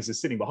time, Cannings,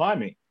 is sitting behind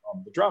me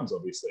on the drums,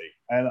 obviously.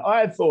 And I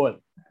had thought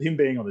him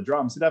being on the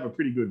drums, he'd have a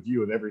pretty good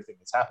view of everything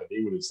that's happened.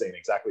 He would have seen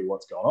exactly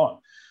what's going on.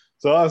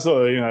 So I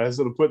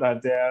sort of put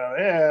that down.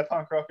 Yeah,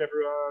 punk rock,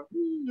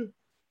 everyone.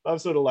 I'm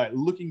sort of like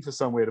looking for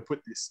somewhere to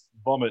put this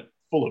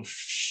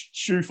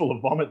shoe full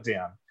of vomit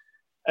down.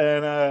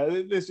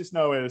 And there's just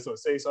nowhere to sort of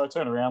see. So I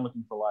turn around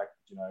looking for like,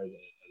 a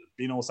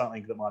bin or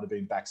something that might have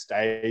been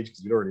backstage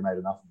because we'd already made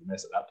enough of a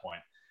mess at that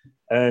point.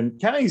 And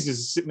Canning's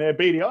just sitting there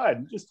beady-eyed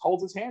and just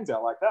holds his hands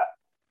out like that.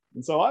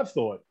 And so I've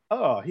thought,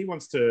 he's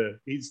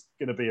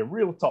going to be a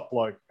real top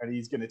bloke and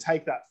he's going to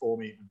take that for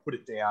me and put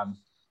it down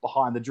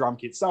behind the drum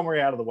kit somewhere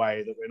out of the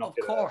way that we're not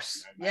going to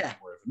make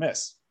more of a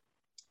mess.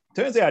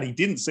 Turns out he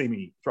didn't see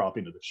me throw up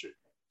into the shoe.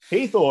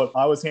 He thought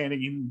I was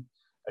handing him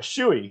a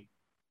shoey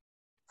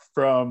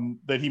from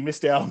that he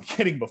missed out on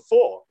getting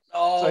before.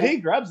 Oh. So he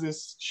grabs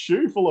this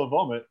shoe full of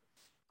vomit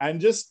and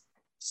just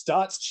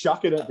starts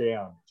chucking it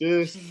down,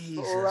 just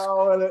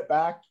throwing it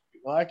back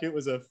like it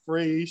was a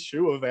free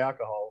shoe of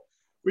alcohol,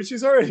 which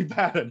is already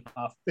bad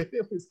enough.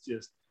 It was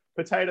just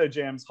potato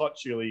jams, hot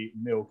chili,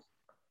 milk,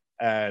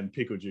 and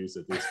pickle juice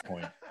at this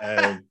point.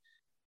 And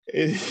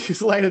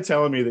he's later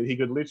telling me that he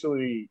could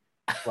literally,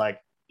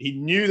 he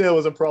knew there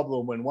was a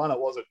problem when one, it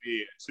wasn't beer,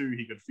 and two,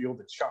 he could feel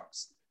the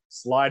chunks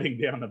sliding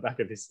down the back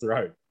of his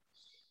throat.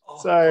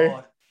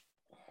 God.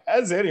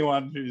 As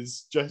anyone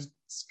who's just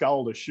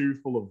sculled a shoe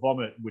full of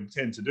vomit would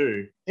tend to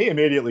do, he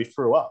immediately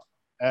threw up.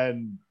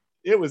 And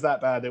it was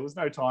that bad. There was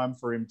no time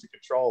for him to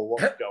control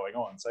what was going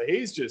on. So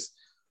he's just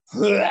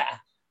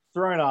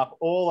thrown up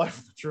all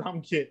over the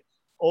drum kit,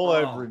 all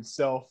over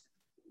himself.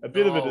 A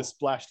bit of it has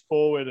splashed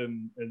forward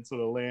and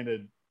sort of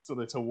landed sort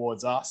of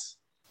towards us.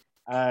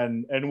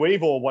 And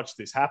we've all watched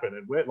this happen.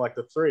 And we're like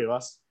the three of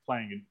us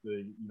playing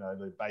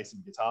the bass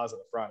and guitars at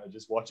the front and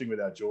just watching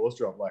with our jaws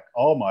drop, like,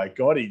 oh my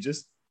God, he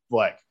just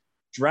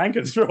drank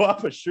and threw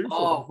up a shoe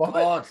full of vomit.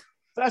 God.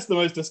 That's the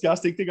most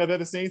disgusting thing I've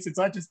ever seen since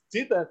I just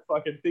did that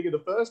fucking thing in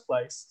the first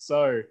place.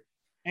 So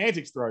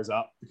Antics throws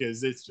up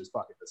because it's just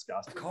fucking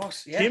disgusting. Of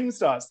course, yeah. Tim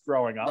starts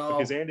throwing up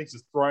because Antics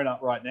is thrown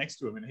up right next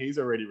to him and he's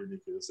already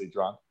ridiculously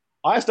drunk.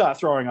 I start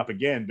throwing up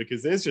again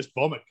because there's just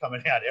vomit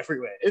coming out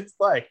everywhere. It's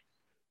like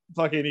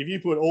fucking, if you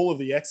put all of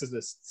the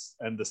Exorcists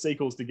and the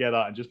sequels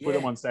together and just put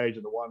them on stage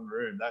in the one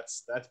room,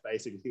 that's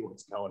basically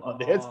what's going on.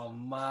 There's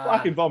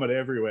fucking vomit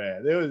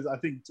everywhere. There was, I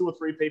think, 2 or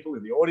 3 people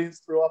in the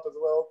audience threw up as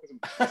well because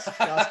it was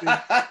disgusting.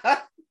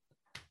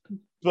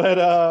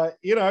 But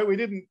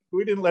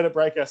we didn't let it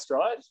break our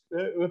stride.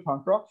 We're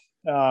punk rock.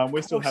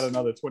 We still had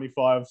another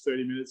 25,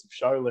 30 minutes of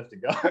show left to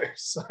go.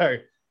 So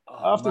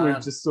after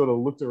we've just sort of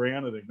looked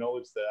around and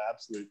acknowledged the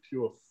absolute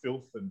pure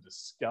filth and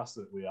disgust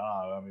that we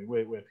are, I mean,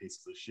 we're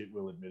pieces of shit,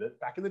 we'll admit it.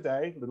 Back in the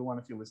day, little one,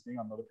 if you're listening,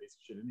 I'm not a piece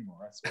of shit anymore,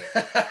 I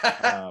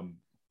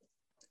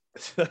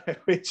swear.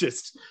 We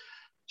just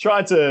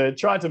tried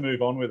to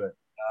move on with it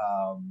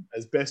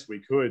as best we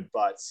could,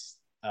 but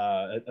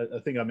I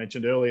think I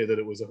mentioned earlier that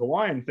it was a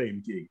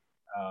Hawaiian-themed gig,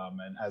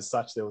 and as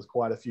such, there was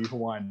quite a few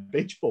Hawaiian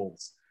beach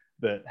balls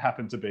that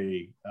happened to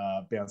be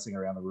bouncing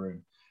around the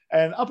room.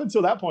 And up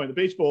until that point, the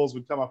beach balls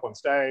would come up on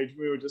stage.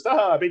 We would just,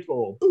 beach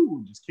ball,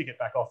 boom, just kick it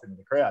back off into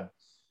the crowd.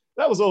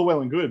 That was all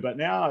well and good, but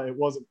now it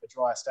wasn't a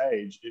dry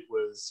stage. It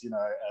was,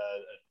 a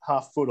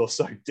half foot or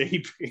so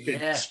deep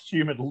in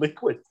humid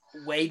liquid.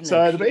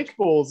 So the beach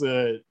balls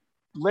are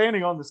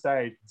landing on the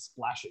stage and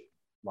splashing,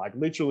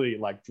 literally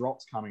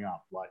drops coming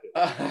up.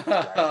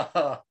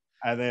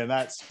 And then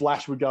that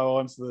splash would go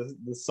onto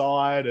the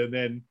side, and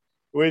then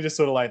we're just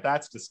sort of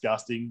that's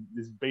disgusting.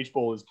 This beach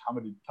ball is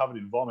covered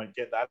in vomit.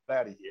 Get that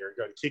out of here and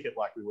go to kick it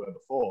like we were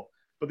before.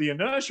 But the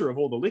inertia of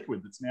all the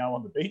liquid that's now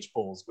on the beach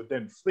balls would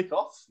then flick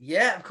off.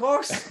 Yeah, of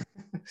course.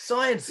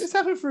 Science. This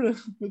happened for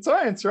the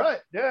science, right?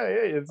 Yeah.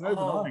 There's no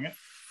denying it.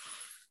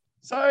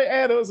 So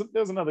there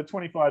was another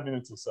 25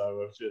 minutes or so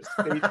of just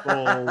beach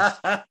balls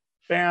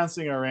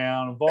bouncing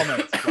around,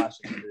 vomit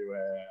splashing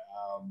everywhere.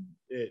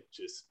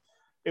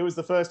 It was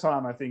the first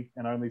time, I think,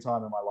 and only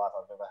time in my life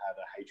I've ever had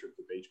a hatred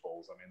for beach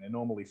balls. I mean, they're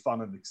normally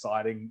fun and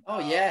exciting. Oh,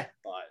 yeah.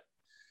 But,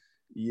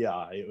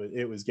 yeah,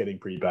 it was getting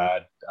pretty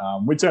bad.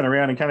 We'd turn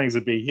around and Cannings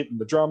would be hitting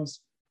the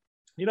drums.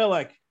 I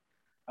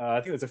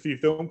think there's a few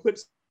film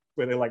clips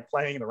where they're,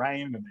 playing in the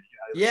rain and,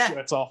 the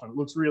shirt's off and it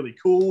looks really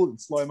cool in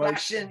slow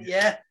motion.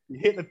 You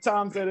hit the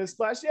tums and it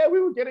splash. Yeah, we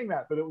were getting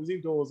that, but it was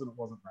indoors and it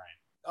wasn't rain.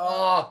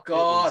 Oh,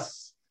 God.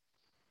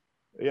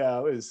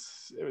 It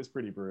was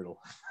pretty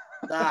brutal.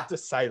 To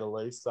say the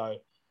least. So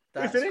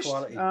we finished.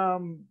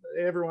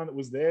 Everyone that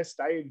was there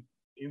stayed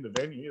in the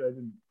venue. They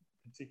didn't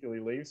particularly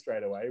leave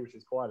straight away, which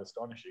is quite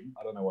astonishing.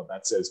 I don't know what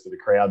that says for the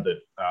crowd that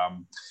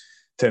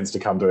tends to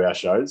come to our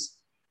shows.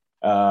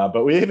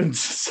 But we even,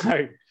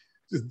 so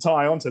just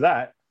tie on to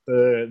that,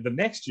 the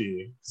next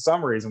year, for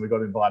some reason, we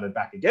got invited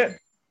back again.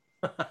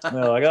 And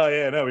they're like, oh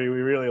yeah, no, we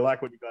really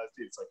like what you guys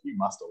did. It's like, you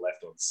must have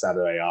left on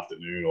Saturday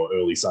afternoon or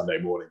early Sunday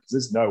morning because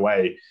there's no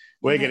way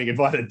we're getting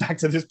invited back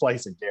to this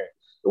place again.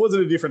 It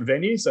wasn't a different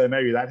venue, so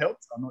maybe that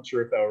helped. I'm not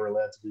sure if they were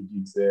allowed to do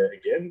gigs there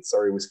again.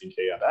 Sorry, Whiskey and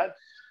Key, our bad.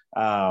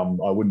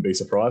 I wouldn't be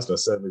surprised. I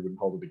certainly wouldn't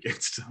hold it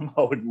against them.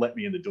 I wouldn't let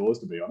me in the doors,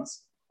 to be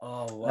honest.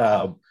 Oh,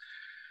 wow.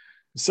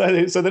 So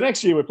the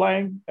next year we're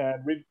playing,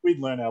 and we'd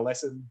learn our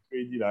lesson.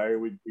 We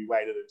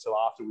waited until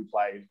after we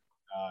played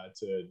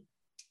to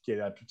get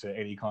up to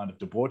any kind of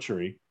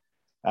debauchery.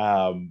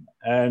 And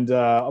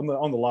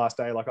on the last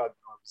day, I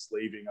was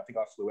leaving. I think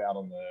I flew out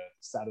on the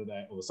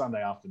Saturday or the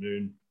Sunday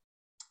afternoon.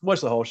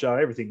 Watched the whole show.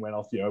 Everything went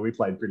off. We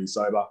played pretty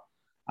sober.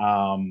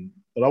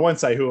 But I won't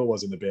say who it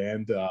was in the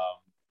band,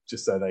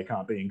 just so they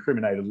can't be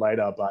incriminated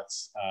later. But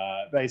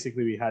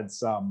basically, we had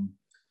some.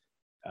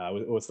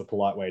 What's the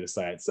polite way to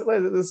say it? So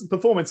there's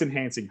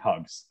performance-enhancing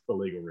hugs for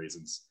legal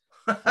reasons.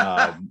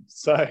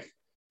 So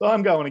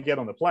I'm going to get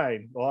on the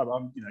plane. Well,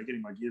 I'm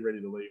getting my gear ready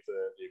to leave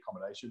the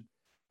accommodation.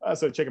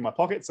 So checking my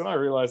pockets, and I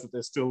realized that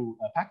there's still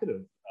a packet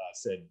of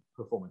said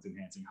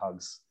performance-enhancing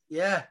hugs.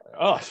 Yeah.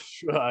 Oh,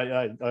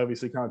 I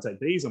obviously can't take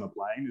these on a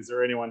plane. Is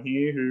there anyone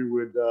here who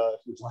would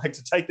like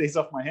to take these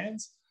off my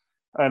hands?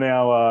 And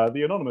now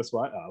the anonymous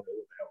one, what the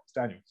hell, it's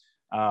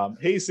Daniel.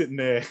 He's sitting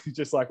there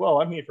just like,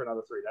 well, I'm here for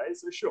another 3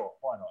 days, so sure,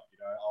 why not?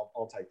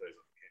 I'll take those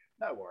off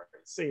your hand. No worries.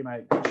 See you,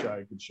 mate.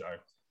 Good show.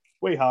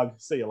 We hug.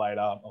 See you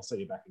later. I'll see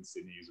you back in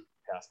Sydney as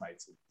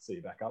housemates and see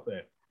you back up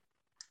there.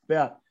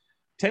 About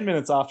 10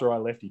 minutes after I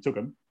left, he took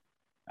him.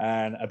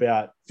 And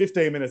about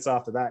 15 minutes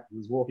after that, he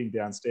was walking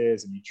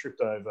downstairs and he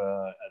tripped over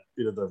a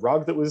bit of the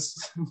rug that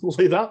was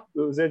lit up,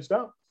 that was edged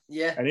up.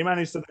 Yeah. And he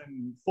managed to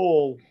then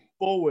fall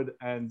forward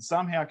and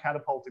somehow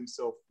catapult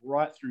himself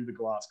right through the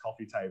glass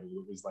coffee table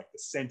that was like the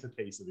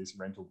centerpiece of this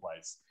rental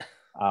place.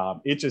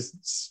 It just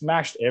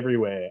smashed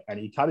everywhere and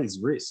he cut his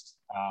wrist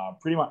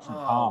pretty much from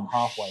palm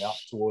halfway up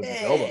towards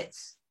his elbow.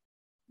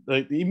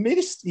 He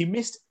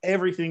missed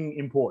everything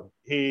important.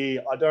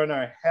 I don't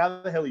know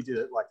how the hell he did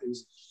it. Like, it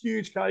was a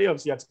huge cut. He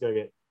obviously had to go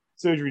get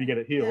surgery to get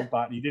it healed,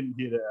 but he didn't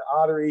hit an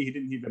artery. He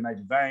didn't hit the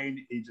major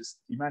vein. He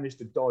managed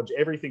to dodge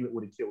everything that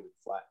would have killed him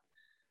flat.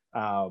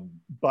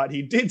 But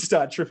he did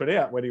start tripping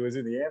out when he was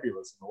in the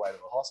ambulance on the way to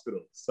the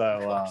hospital.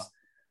 So,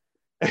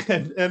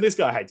 and this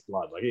guy hates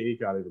blood. Like, he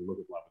can't even look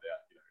at blood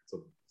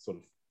without, sort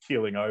of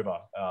keeling over.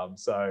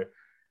 So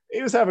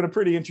he was having a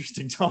pretty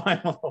interesting time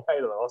on the way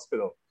to the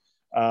hospital.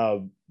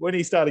 When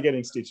he started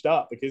getting stitched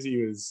up, because he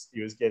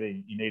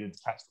needed to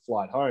catch the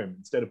flight home,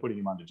 instead of putting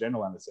him under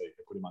general anesthesia,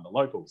 they put him under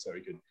local so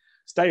he could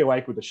stay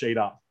awake with the sheet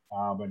up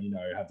and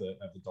have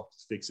the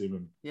doctors fix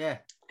him. And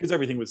because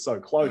everything was so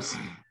close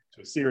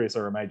to a serious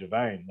or a major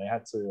vein, they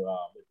had to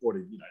they brought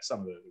in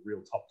some of the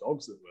real top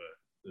dogs that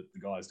were the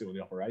guys doing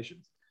the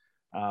operations.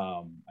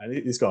 And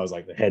this guy was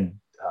like the head,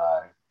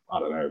 I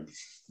don't know,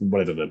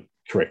 whatever the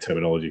correct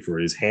terminology for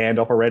it is, hand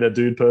operator,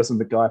 dude person,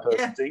 the guy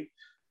person thing.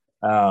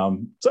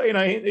 So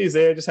he's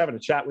there just having a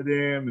chat with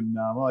him, and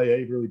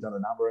you've really done a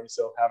number on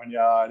yourself, haven't you?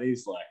 And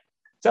he's like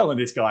telling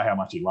this guy how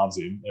much he loves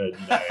him, and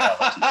how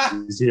much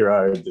he's his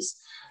hero.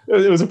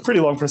 It was a pretty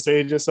long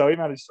procedure, so he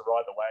managed to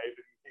ride the wave.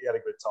 He had a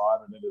good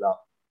time and ended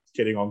up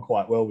getting on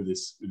quite well with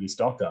this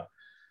doctor,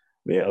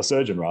 a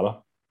surgeon rather.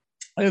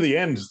 And at the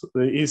end,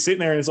 he's sitting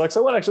there and he's like,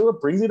 "So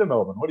what brings you to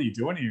Melbourne? What are you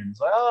doing here?" And he's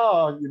like,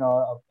 "I'm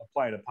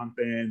playing a punk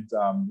band.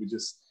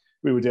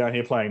 We were down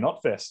here playing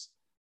Knotfest."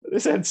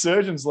 This head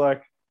surgeon's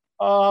like,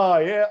 "Oh,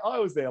 yeah, I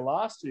was there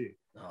last year.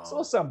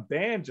 Saw some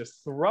band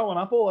just throwing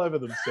up all over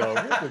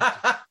themselves. It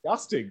was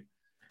disgusting."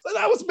 So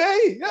that was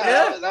me.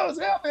 That was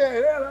out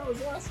there. Yeah, that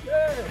was us.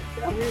 Yeah.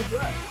 How weird is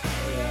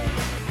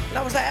that?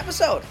 That was that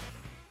episode.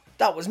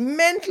 That was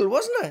mental,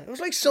 wasn't it? It was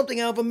like something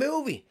out of a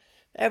movie.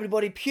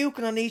 Everybody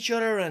puking on each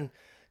other and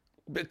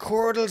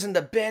curdles in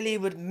the belly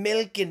with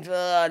milk and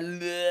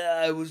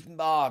it was,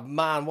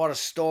 man, what a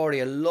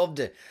story. I loved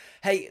it.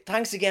 Hey,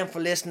 thanks again for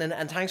listening,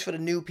 and thanks for the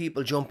new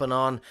people jumping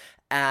on.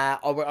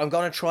 I'm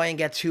going to try and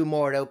get 2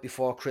 more out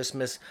before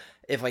Christmas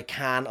if I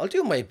can. I'll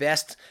do my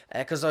best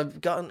because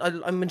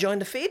I'm enjoying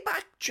the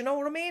feedback. Do you know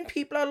what I mean?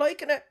 People are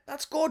liking it.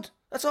 That's good.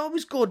 That's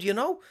always good,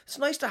 It's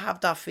nice to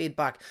have that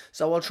feedback.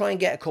 So I'll try and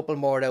get a couple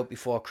more out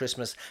before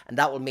Christmas, and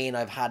that will mean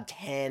I've had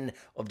 10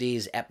 of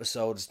these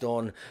episodes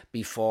done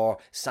before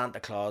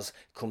Santa Claus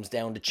comes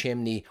down the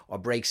chimney or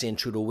breaks in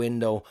through the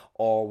window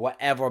or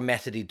whatever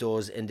method he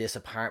does in this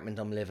apartment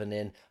I'm living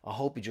in. I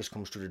hope he just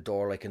comes through the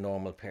door like a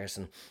normal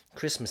person.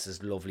 Christmas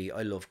is lovely.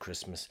 I love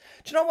Christmas.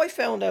 Do you know I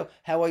found out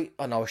how I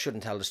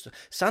shouldn't tell this.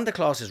 Santa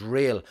Claus is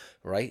real,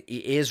 right? He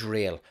is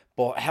real.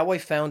 But how I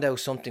found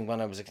out something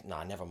when I was like,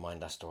 nah, never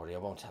mind that story. I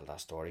won't tell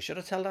that story. Should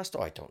I tell that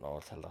story? I don't know.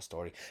 I'll tell that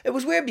story. It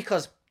was weird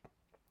because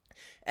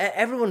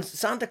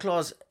Santa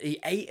Claus, he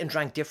ate and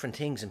drank different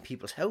things in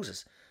people's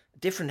houses.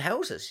 Different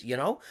houses,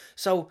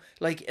 So,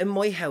 like, in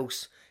my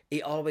house,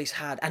 he always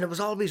had, and it was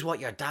always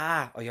what your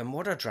dad or your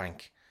mother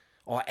drank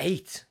or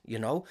ate,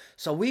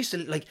 So we used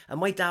to, and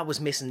my dad was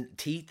missing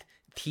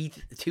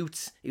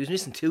tooths. He was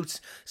missing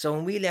tooths. So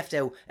when we left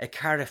out a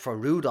carrot for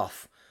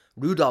Rudolph,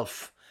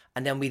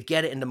 and then we'd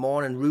get it in the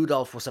morning.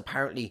 Rudolph was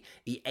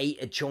he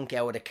ate a chunk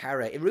out of the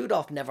carrot.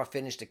 Rudolph never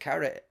finished the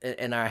carrot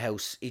in our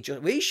house.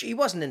 He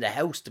wasn't in the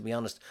house, to be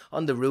honest,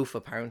 on the roof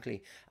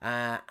apparently.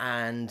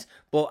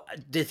 But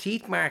the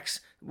teeth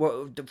marks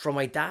were from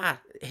my dad.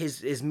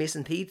 His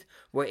missing teeth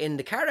were in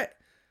the carrot.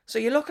 So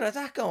you're looking at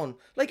that going,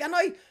 and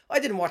I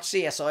didn't watch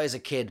CSI as a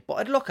kid, but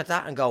I'd look at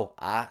that and go,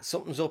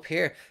 something's up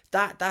here.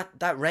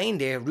 That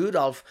reindeer,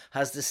 Rudolph,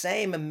 has the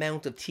same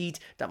amount of teeth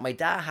that my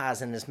dad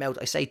has in his mouth.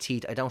 I say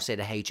teeth, I don't say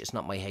the H, it's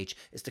not my H,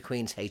 it's the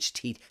Queen's H,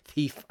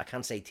 teeth. I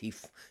can't say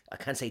teeth.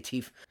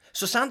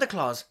 So Santa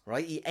Claus,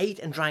 right, he ate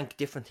and drank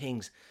different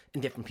things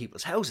in different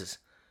people's houses.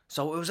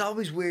 So it was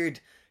always weird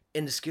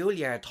in the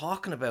schoolyard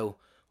talking about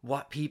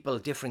what people,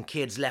 different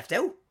kids left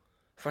out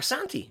for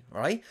Santa,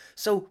 right?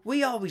 So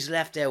we always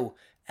left out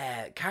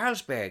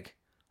Carlsberg,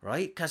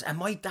 right? And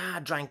my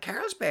dad drank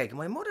Carlsberg, and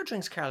my mother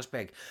drinks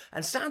Carlsberg,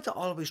 and Santa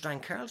always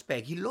drank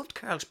Carlsberg. He loved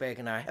Carlsberg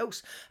in our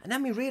house. And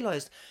then we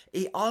realised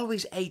he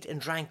always ate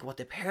and drank what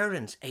the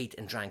parents ate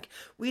and drank.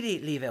 We'd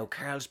leave out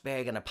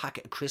Carlsberg and a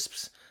packet of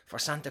crisps for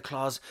Santa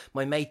Claus.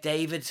 My mate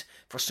David,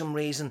 for some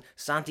reason,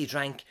 Santa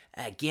drank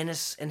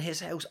Guinness in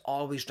his house,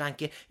 always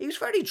drank it. He was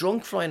very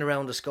drunk flying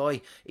around the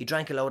sky. He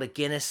drank a load of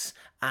Guinness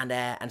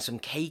and some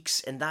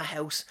cakes in that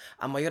house.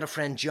 And my other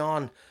friend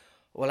John,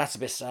 well, that's a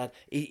bit sad.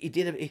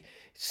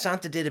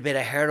 Santa did a bit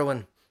of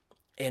heroin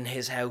in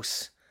his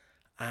house,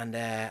 and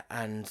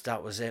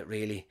that was it,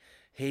 really.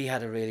 He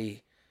had a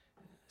really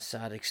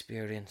sad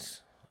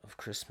experience of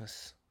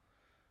Christmas.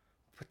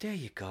 But there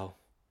you go.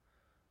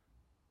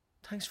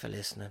 Thanks for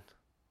listening.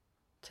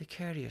 Take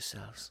care of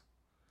yourselves.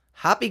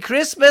 Happy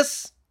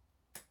Christmas!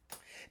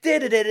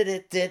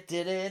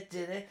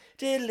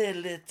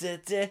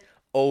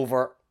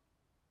 Over.